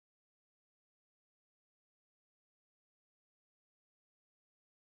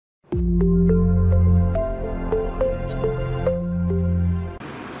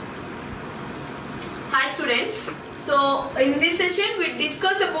So in this session we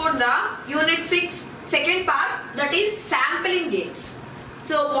discuss about the unit 6 second part, that is sampling gates.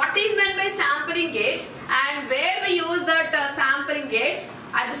 So what is meant by sampling gates and where we use that sampling gates,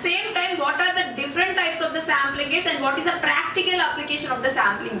 at the same time what are the different types of the sampling gates and what is the practical application of the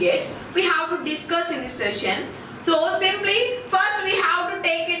sampling gate, we have to discuss in this session. So simply first we have to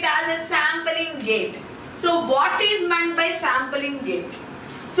take it as a sampling gate. So what is meant by sampling gate?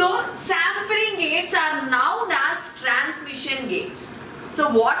 So sampling gates are known as transmission gates. So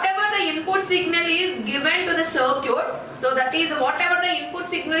whatever the input signal is given to the circuit, so that is whatever the input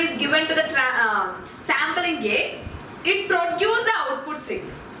signal is given to the sampling gate, it produces the output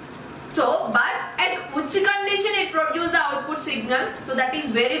signal. So but at which condition it produces the output signal, so that is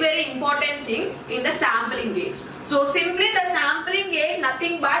very important thing in the sampling gates. So simply the sampling gate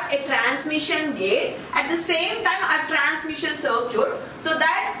nothing but a transmission gate, at the same time a transmission circuit, so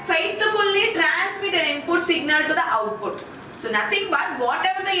that faithfully transmit an input signal to the output. So nothing but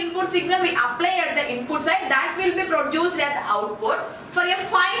whatever the input signal we apply at the input side, that will be produced at the output for a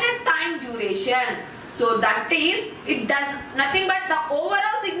finite time duration. So that is, it does nothing but the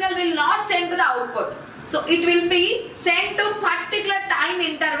overall signal will not send to the output. So it will be sent to particular time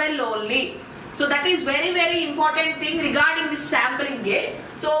interval only. So that is very important thing regarding this sampling gate.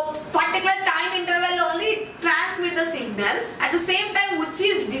 So particular time interval only transmit the signal, at the same time which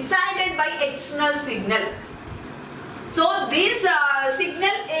is decided by external signal. So this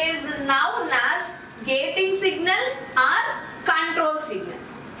signal is known as gating signal or control signal.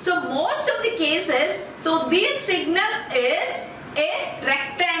 So most of the cases, so this signal is a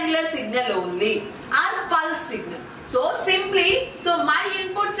rectangular signal only or pulse signal. So simply, so my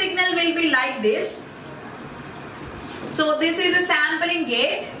input signal will be like this. So this is a sampling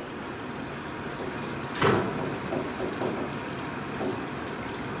gate.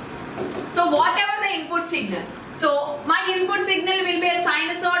 So whatever the input signal, so my input signal will be a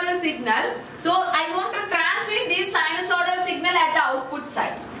sinusoidal signal. So I want to transmit this sinusoidal signal at the output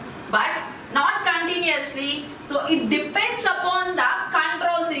side, but not continuously. So it depends upon the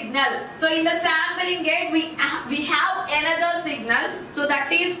control signal. So in the sampling gate we have another signal. So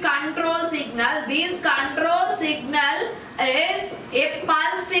that is control signal. This control signal is a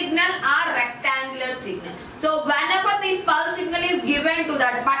pulse signal or rectangular signal. So whenever this pulse signal is given to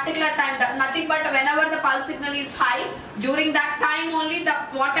that particular time, nothing but whenever the pulse signal is high, during that time only the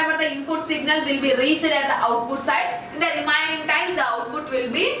whatever the input signal will be reached at the output side. In the remaining times the output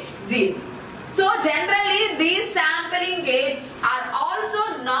will be 0. So generally these sampling gates are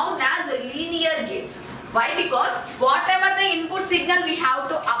also known as linear gates. Why? Because whatever the input signal we have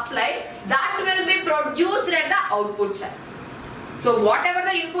to apply, that will be produced at the output side. So whatever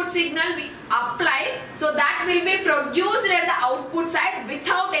the input signal we apply, so that will be produced at the output side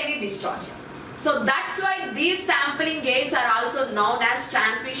without any distortion. So that's why these sampling gates are also known as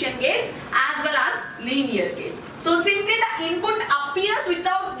transmission gates as well as linear gates. So simply the input appears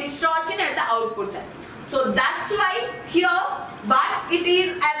without distortion at the output side. So that's why here, but it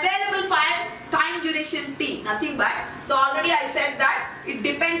is available for time duration t, nothing but. So already I said that it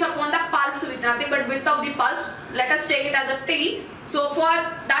depends upon the pulse, with nothing but width of the pulse. Let us take it as a t. So for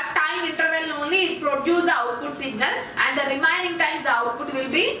that time interval only it produces the output signal, and the remaining times the output will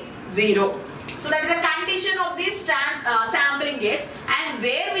be 0. So that is a condition of these sampling gates, and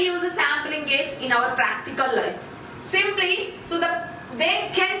where we use the sampling gates in our practical life. Simply, so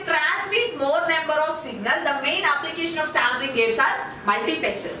they can transmit more number of signal. The main application of sampling gates are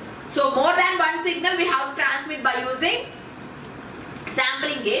multiplexers. So more than one signal we have to transmit by using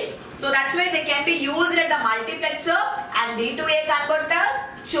sampling gates. So that's why they can be used at the multiplexer and D2A converter,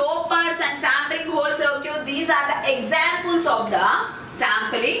 choppers and sampling hole circuit. These are the examples of the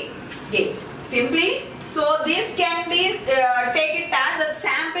sampling gate. Simply, so this can be take it as the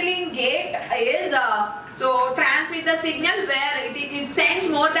sampling gate is so transmit the signal where it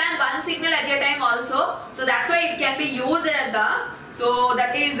sends more than one signal at a time also. So that's why it can be used at the, so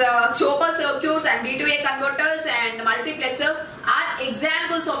that is chopper circuits and D2A converters and multiplexers are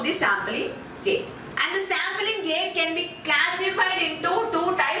examples of the sampling gate. And the sampling gate can be classified into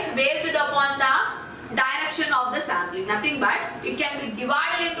two types based upon the direction of the sampling. Nothing but it can be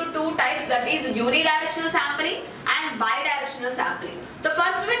divided into two types, that is unidirectional sampling and bidirectional sampling. The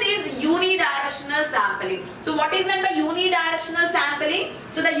first one is unidirectional sampling. So what is meant by unidirectional sampling?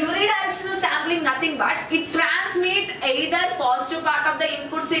 So the unidirectional sampling nothing but it transmits either positive part of the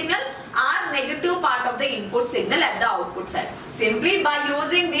input signal or negative part of the input signal at the output side. Simply by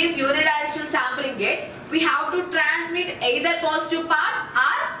using this unidirectional sampling gate, we have to transmit either positive part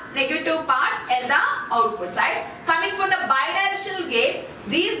or negative part at the output side. Coming for the bidirectional gate,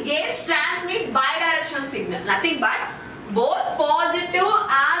 these gates transmit bidirectional signal. Nothing but both positive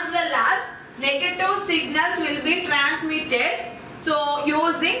as well as negative signals will be transmitted. So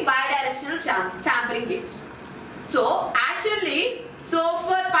using bidirectional sampling gates. So actually, so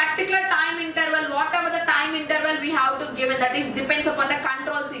for particular time interval, whatever the time interval we have to give, that is depends upon the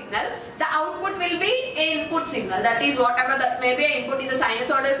control signal, the output will be an input signal. That is whatever the maybe input is a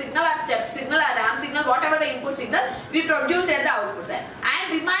sinusoidal signal or step signal or ramp signal, whatever the input signal we produce at the output side.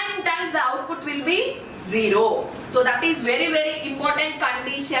 And remaining times the output will be 0. So that is very important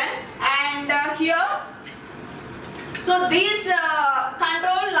condition. And here, so this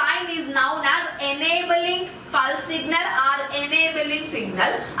control line is known as enabling pulse signal or enabling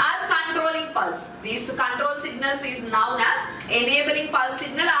signal or controlling pulse. These control signals is known as enabling pulse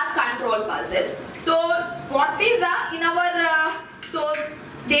signal or control pulses. So what is in our so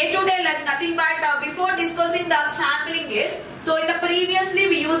day-to-day life, nothing but before discussing the sampling gates, so in the previously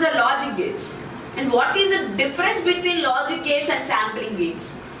we use the logic gates. And what is the difference between logic gates and sampling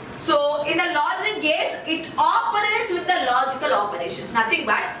gates? So in the logic gates, it operates with the logical operations, nothing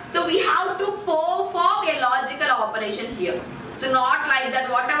but. So we have to perform a logical operation here. So not like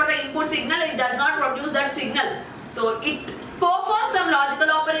that, whatever the input signal, it does not produce that signal. So it performs some logical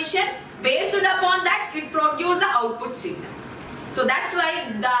operation, based upon that it produces the output signal. So that's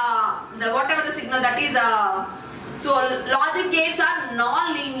why the whatever the signal that is so logic gates are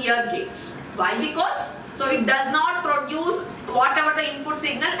non-linear gates. Why? Because so it does not produce whatever the input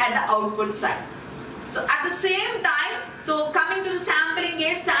signal at the output side. So at the same time, so coming to the sampling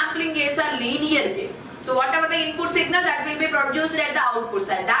gates are linear gates. So whatever the input signal that will be produced at the output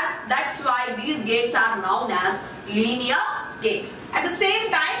side, that's why these gates are known as linear gates. At the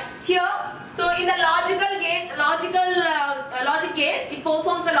same time here, so in the logic gate, it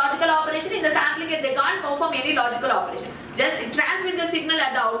performs a logical operation. In the sampling gate, they can't perform any logical operation. Just it transmits the signal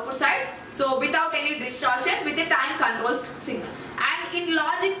at the output side. So without any distortion, with a time control signal. And in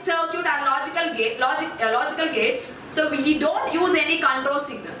logic circuit or logical gates, so we don't use any control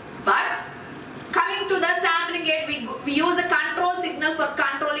signal. But coming to the sampling gate, we use the control signal for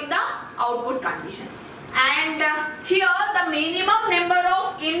controlling the output condition. And here the minimum number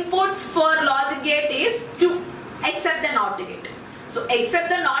of inputs for logic gate is 2, except the NOT gate. So except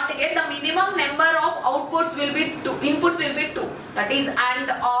the NOT gate, the minimum number of outputs will be 2, inputs will be 2. That is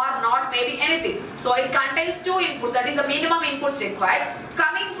AND or NOT, maybe anything. So it contains 2 inputs, that is the minimum inputs required.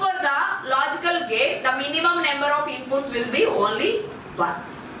 Coming for the logical gate, the minimum number of inputs will be only 1.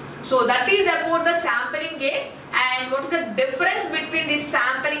 So that is about the sampling gate and what is the difference between this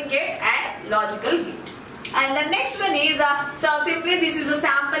sampling gate and logical gate. And the next one is, so simply this is a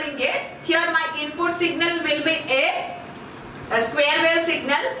sampling gate. Here my input signal will be a square wave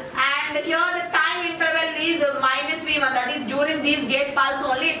signal, and here the time interval is -v1, that is during this gate pulse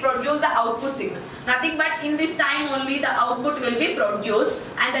only it produces the output signal. Nothing but in this time only the output will be produced,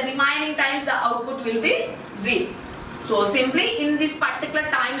 and the remaining times the output will be 0. So simply in this particular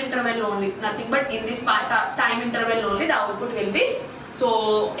time interval only, nothing but in this time interval only the output will be so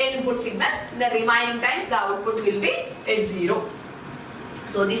input signal. The remaining times the output will be 0.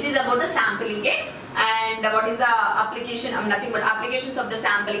 So this is about the sampling gate. And what is the application? Nothing but applications of the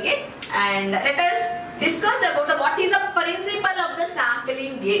sampling gate. And let us discuss about what is the principle of the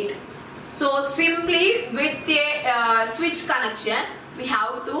sampling gate. So simply with a switch connection, we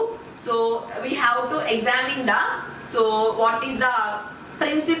have to examine what is the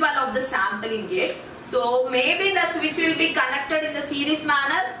principle of the sampling gate. So maybe the switch will be connected in the series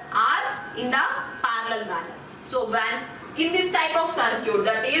manner or in the parallel manner. So when in this type of circuit,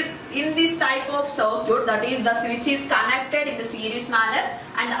 that is the switch is connected in the series manner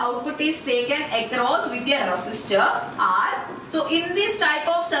and the output is taken across with a resistor R. So in this type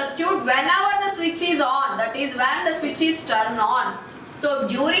of circuit, whenever the switch is on, that is when the switch is turned on, so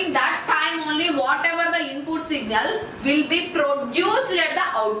during that time only whatever the input signal will be produced at the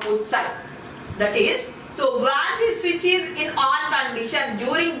output side. That is, so when the switch is in on condition,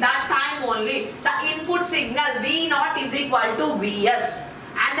 during that time only the input signal V0 is equal to Vs,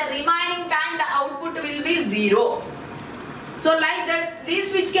 and the remaining time the output will be 0. So like that,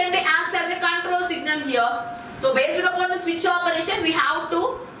 this switch can be acts as a control signal here. So based upon the switch operation, we have to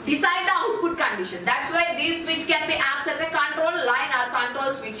decide the output condition. That's why this switch can be acts as a control line or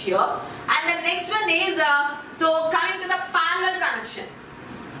control switch here. And the next one is so coming to the parallel connection.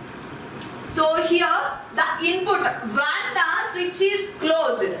 So here the input, when the switch is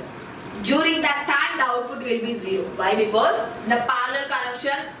closed, during that time the output will be 0. Why? Because the parallel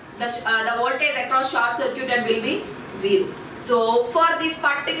connection, the voltage across short circuited will be 0. So for this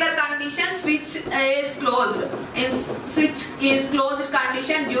particular condition, switch is closed. In switch is closed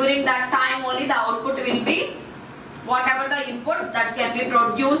condition, during that time only the output will be whatever the input that can be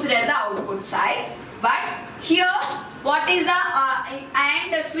produced at the output side. But here what is the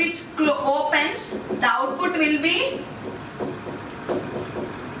and the switch opens, the output will be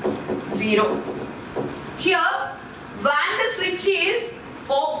 0. Here when the switch is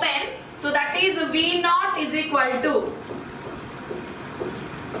open, so that is V0 is equal to,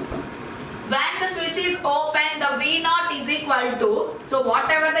 when the switch is open, the V0 is equal to, so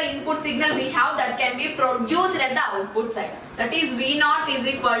whatever the input signal we have that can be produced at the output side, that is V0 is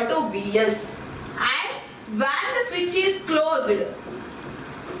equal to Vs. And when the switch is closed,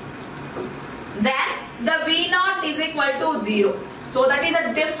 then the V0 is equal to 0. So that is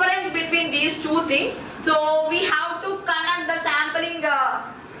a difference between these two things. So we have to connect the sampling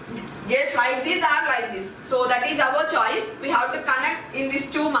gate like this or like this. So that is our choice. We have to connect in this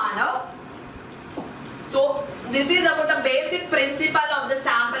two manner. So this is about the basic principle of the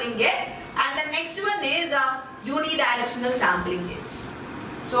sampling gate. And the next one is unidirectional sampling gates.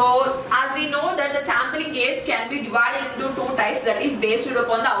 So as we know that the sampling gates can be divided into two types, that is based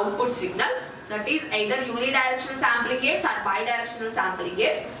upon the output signal. That is either unidirectional sampling gates or bidirectional sampling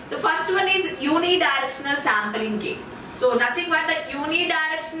gates. The first one is unidirectional sampling gate. So nothing but the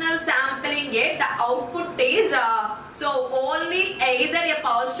unidirectional sampling gate, the output is so only either a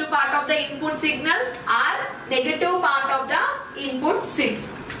positive part of the input signal or negative part of the input signal.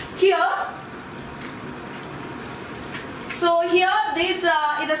 Here this is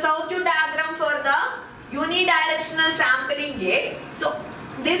a circuit diagram for the unidirectional sampling gate. So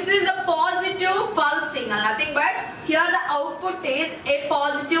this is a positive pulse signal, nothing but here the output is a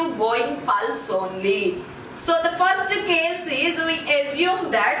positive going pulse only. So the first case is we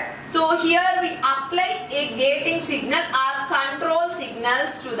assume that, so here we apply a gating signal or control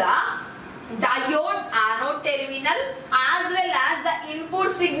signals to the diode anode terminal, as well as the input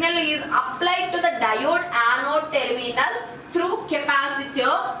signal is applied to the diode anode terminal through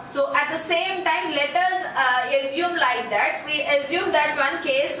capacitor. So at the same time, let us assume like that. We assume that one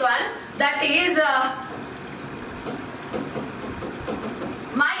case one, that is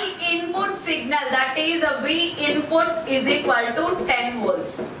my input signal, that is V input is equal to 10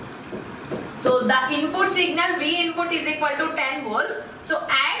 volts. So the input signal V input is equal to 10 volts. So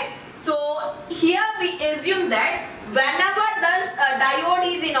here we assume that whenever the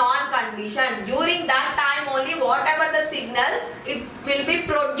diode is in on condition, during that time only whatever the signal, it will be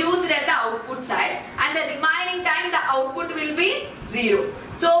produced at the output side, and the remaining time the output will be 0.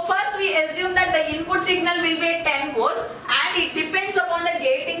 So first we assume that the input signal will be at 10 volts and it depends upon the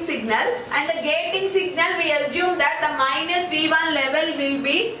gating signal, and the gating signal we assume that the minus V1 level will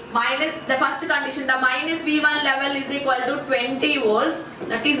be minus, the first condition, the minus V1 level is equal to 20 volts,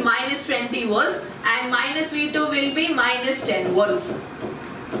 that is minus 20 volts, and minus V2 will be minus 10 volts.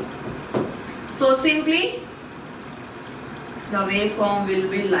 So simply the waveform will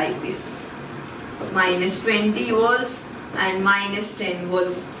be like this, minus 20 volts and minus 10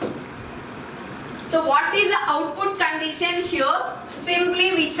 volts. So what is the output condition here?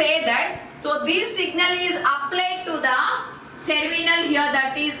 Simply we say that, so this signal is applied to the terminal here,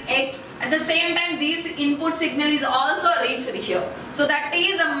 that is X. At the same time this input signal is also reached here. So that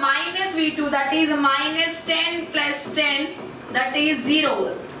is a minus V2, that is a minus 10 plus 10, that is 0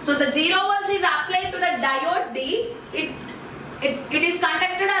 volts. So the 0 volts is applied to the diode D. It is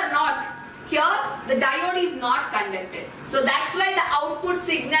conducted or not? Here the diode is not conducted. So that's why the output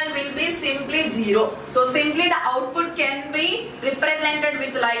signal will be simply 0. So simply the output can be represented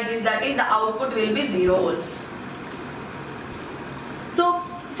with like this, that is the output will be 0 volts. So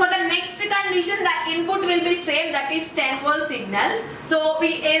for the next condition, the input will be same, that is 10 volt signal. So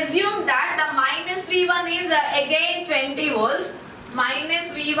we assume that the minus V1 is again 20 volts.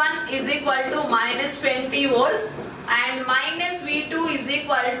 Minus V1 is equal to minus 20 volts and minus V2 is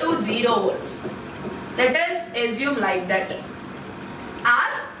equal to 0 volts. Let us assume like that. Or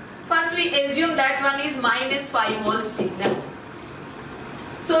first we assume that one is minus 5 volts signal.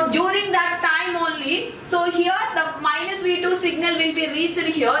 So during that time only, so here the minus V2 signal will be reached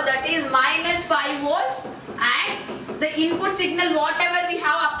here, that is minus 5 volts, and the input signal whatever we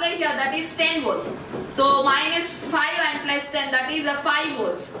have applied here, that is 10 volts. So minus 5 and plus 10, that is a 5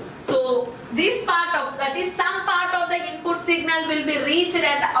 volts. So this part of, that is some part of the input signal will be reached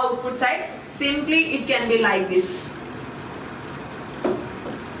at the output side. Simply it can be like this.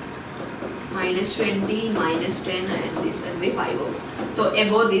 Minus 20, minus 10, and this will be 5 volts. So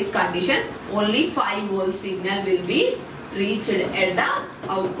above this condition, only 5 volt signal will be reached at the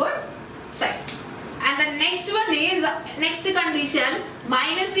output side. And the next one is, next condition,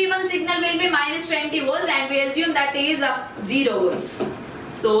 minus V1 signal will be minus 20 volts and we assume that is 0 volts.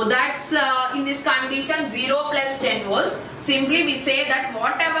 So that's in this condition 0 plus 10 volts. Simply we say that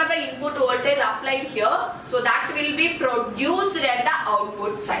whatever the input voltage applied here, so that will be produced at the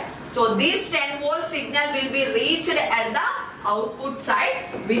output side. So this 10 volt signal will be reached at the output side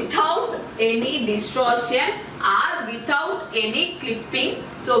without any distortion or without any clipping.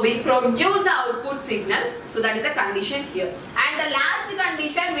 So we produce the output signal. So that is a condition here. And the last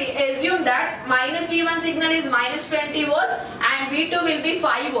condition, we assume that minus V1 signal is minus 20 volts and V2 will be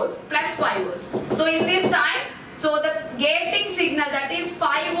 5 volts plus 5 volts. So in this time, so the gating signal, that is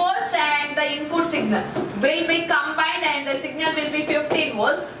 5 volts, and the input signal will be combined and the signal will be 15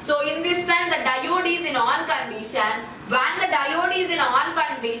 volts. So in this time the diode is in on condition. When the diode is in on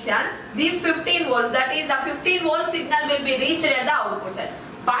condition, these 15 volts, that is the 15 volt signal will be reached at the output side.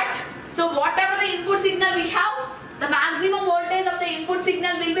 But so whatever the input signal we have, the maximum voltage of the input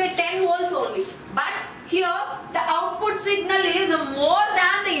signal will be 10 volts only. But here the output signal is more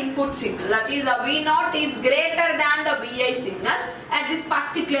than the input signal, that is the V0 is greater than the Vi signal at this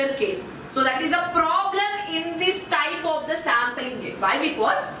particular case. So that is a problem in this type of the sampling gate. Why?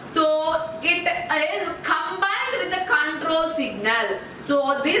 Because so it is combined with the control signal.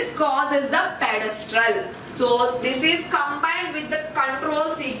 So this causes the pedestal. So this is combined with the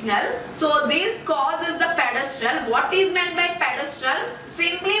control signal. So this causes the pedestal. What is meant by pedestal?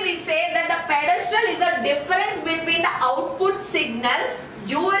 Simply we say that the pedestal is the difference between the output signal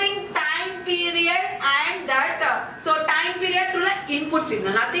during time period and that so time period to the input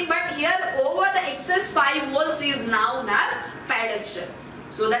signal. Nothing but here over the excess 5 volts is known as pedestal.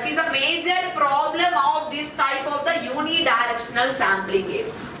 So that is a major problem of this type of the unidirectional sampling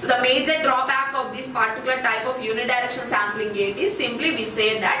gates. So the major drawback of this particular type of unidirectional sampling gate is simply we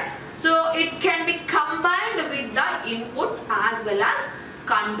say that so it can be combined with the input as well as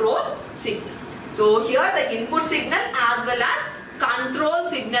control signal. So here the input signal as well as control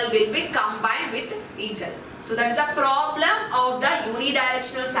signal will be combined with each other. So that is the problem of the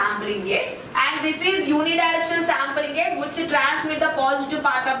unidirectional sampling gate, and this is unidirectional sampling gate which transmit the positive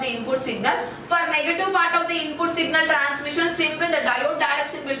part of the input signal. For negative part of the input signal transmission, simply the diode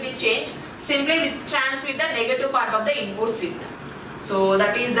direction will be changed. Simply we transmit the negative part of the input signal. So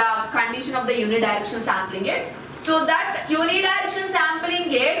that is the condition of the unidirectional sampling gate. So that unidirectional sampling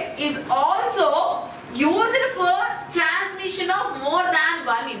gate is also used for transmission of more than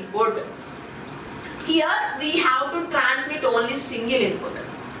one input. Here we have to transmit only single input,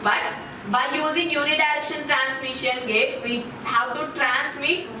 but by using unidirectional transmission gate we have to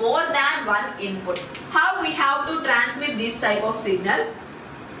transmit more than one input. How we have to transmit this type of signal?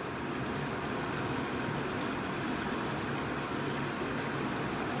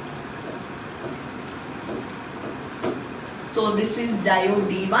 So this is diode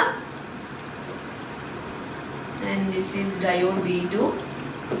D1 and this is diode D2.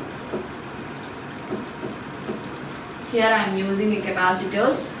 Here I am using a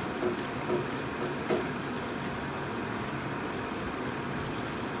capacitors.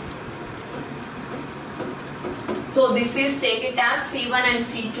 So this is, take it as C1 and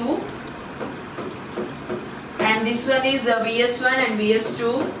C2, and this one is VS1 and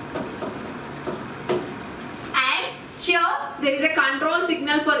VS2, and here there is a control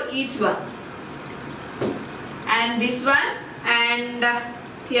signal for each one, and this one and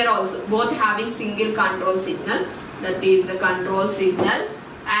here also both having single control signal, that is the control signal,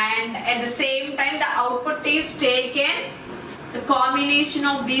 and at the same time the output is taken, the combination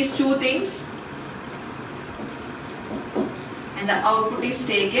of these two things, and the output is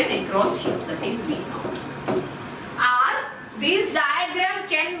taken across here, that is V0. Or this diagram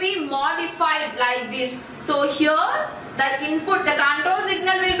can be modified like this. So here the input, the control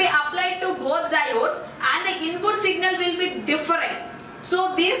signal will be applied to both diodes and the input signal will be different.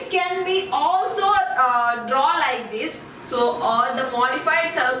 So this can be also draw like this. So the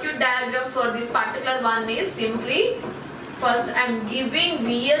modified circuit diagram for this particular one is simply, first I am giving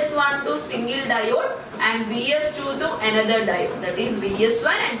VS1 to single diode and VS2 to another diode, that is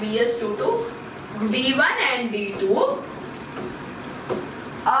VS1 and VS2 to D1 and D2.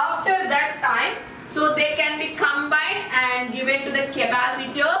 After that time, so they can be combined and given to the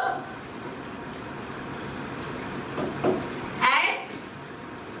capacitor, and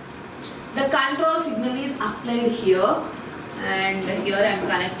the control signal is applied here, and here I am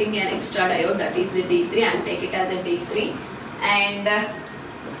connecting an extra diode, that is the D3, I am taking it as a D3, and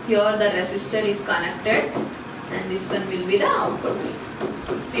here the resistor is connected, and this one will be the output.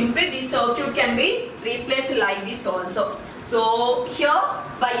 Simply this circuit can be replaced like this also. So here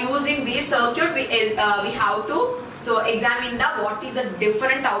by using this circuit we have to examine the what is the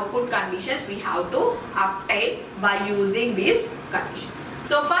different output conditions we have to obtain by using this condition.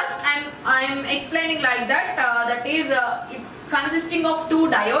 So first I am explaining like that, that is consisting of two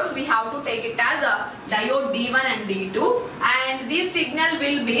diodes. We have to take it as a diode D1 and D2, and this signal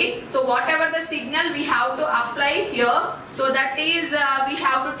will be, so whatever the signal we have to apply here, so that is we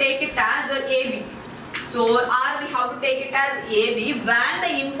have to take it as AB. So or we have to take it as AB when the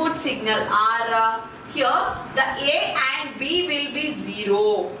input signal are here, the A and B will be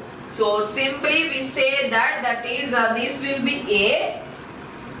 0. So simply we say that that is this will be A.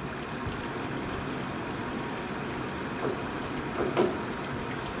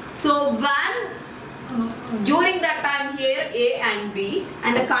 So when during that time here A and B,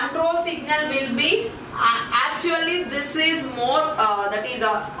 and the control signal will be actually this is more that is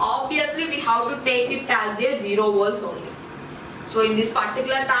obviously we have to take it as a 0 volts only. So in this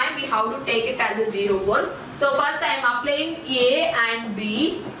particular time we have to take it as a 0 volts. So first I am applying A and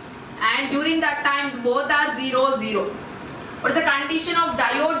B, and during that time both are 0 0. What is the condition of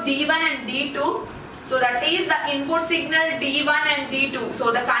diode D1 and D2? So that is the input signal D1 and D2.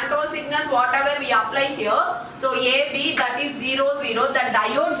 So the control signals whatever we apply here. So AB, that is 0 0. The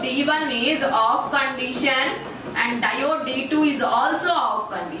diode D1 is off condition and diode D2 is also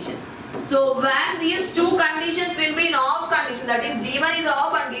off condition. So when these two conditions will be in off condition, that is D1 is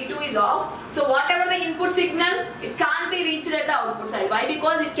off and D2 is off. So whatever the input signal, it can't be reached at the output side. Why?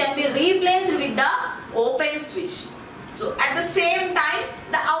 Because it can be replaced with the open switch. So at the same time,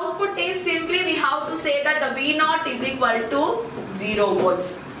 the output is simply we have to say that the V0 is equal to 0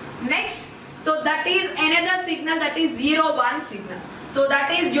 volts. Next, so that is another signal, that is 0 1 signal. So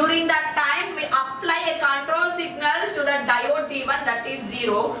that is during that time we apply a control signal to the diode D1, that is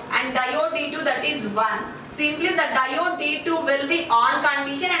 0, and diode D2, that is 1. Simply the diode D2 will be on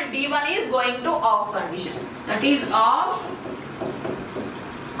condition and D1 is going to off condition. That is off,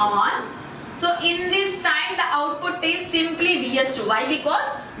 on. So in this time the output is simply Vs2. Why? Because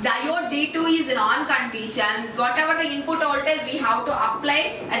diode D2 is in on condition. Whatever the input voltage we have to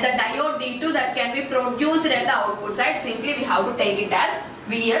apply at the diode D2 that can be produced at the output side, simply we have to take it as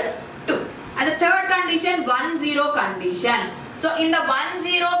Vs2. And the third condition, 1 0 condition. So in the 1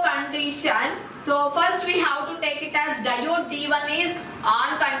 0 condition, so first we have to take it as diode D1 is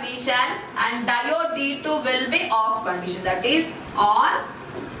on condition and diode D2 will be off condition. That is on,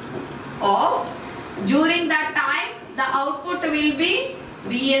 off. During that time the output will be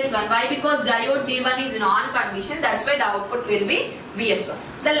Vs1. Why? Because diode D1 is in on condition, that's why the output will be Vs1.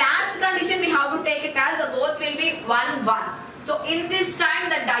 The last condition we have to take it as both will be 1 1. So in this time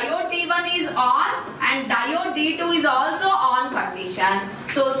the diode D1 is on and diode D2 is also on condition.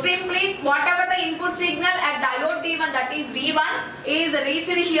 So simply whatever the input signal at diode D1, that is V1, is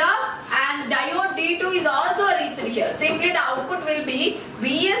reached here and diode D2 is also reached here. Simply the output will be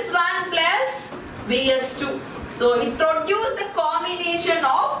Vs1 plus Vs2. So it produces the combination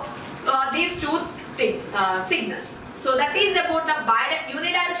of these two signals. So that is about the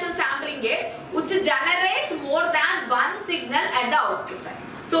unidirectional sampling gate which generates more than one signal at the output side.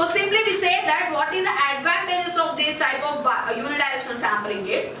 So simply we say that what is the advantages of this type of unidirectional sampling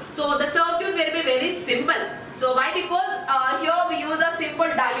gates. So the circuit will be very simple. So why? Because here we use a simple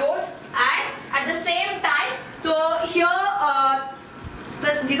diodes, and at the same time, so here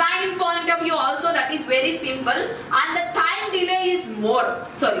the designing point of view also that is very simple, and the time delay is more.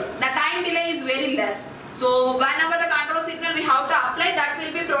 Sorry, the time delay is very less. So whenever the control signal we have to apply, that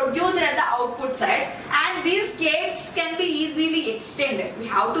will be produced at the output side, and these gates can be easily extended. We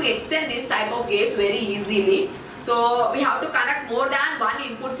have to extend this type of gates very easily. So we have to connect more than one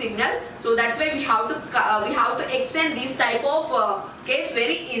input signal. So that's why we have to extend this type of gates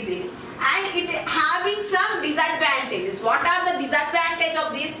very easily. And it having some disadvantages. What are the disadvantages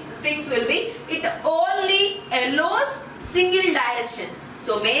of these things will be? It only allows single direction.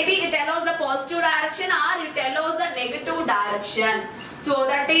 So maybe it allows the positive direction or it allows the negative direction. So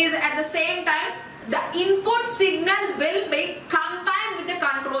that is at the same time the input signal will be combined with the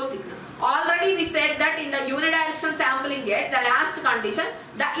control signal. Already we said that in the unidirectional sampling gate, the last condition,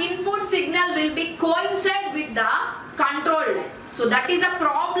 the input signal will be coincide with the control line. So that is a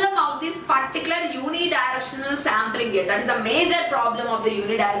problem of this particular unidirectional sampling gate. That is a major problem of the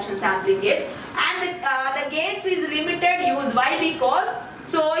unidirectional sampling gate. And the gates is limited use. Why? Because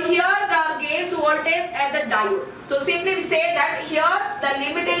so here the gates voltage at the diode. So simply we say that here the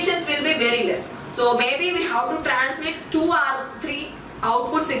limitations will be very less. So maybe we have to transmit 2 or 3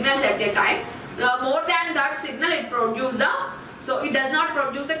 output signals at a time. More than that signal it produces the, so it does not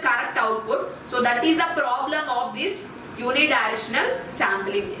produce the correct output. So that is the problem of this unidirectional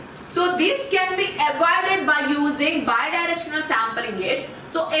sampling gates. So this can be avoided by using bidirectional sampling gates.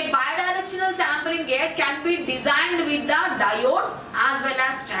 So a bidirectional sampling gate can be designed with the diodes as well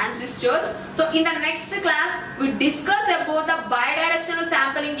as transistors. So in the next class we discuss about the bidirectional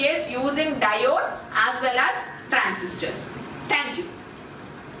sampling gates using diodes as well as transistors. Thank you.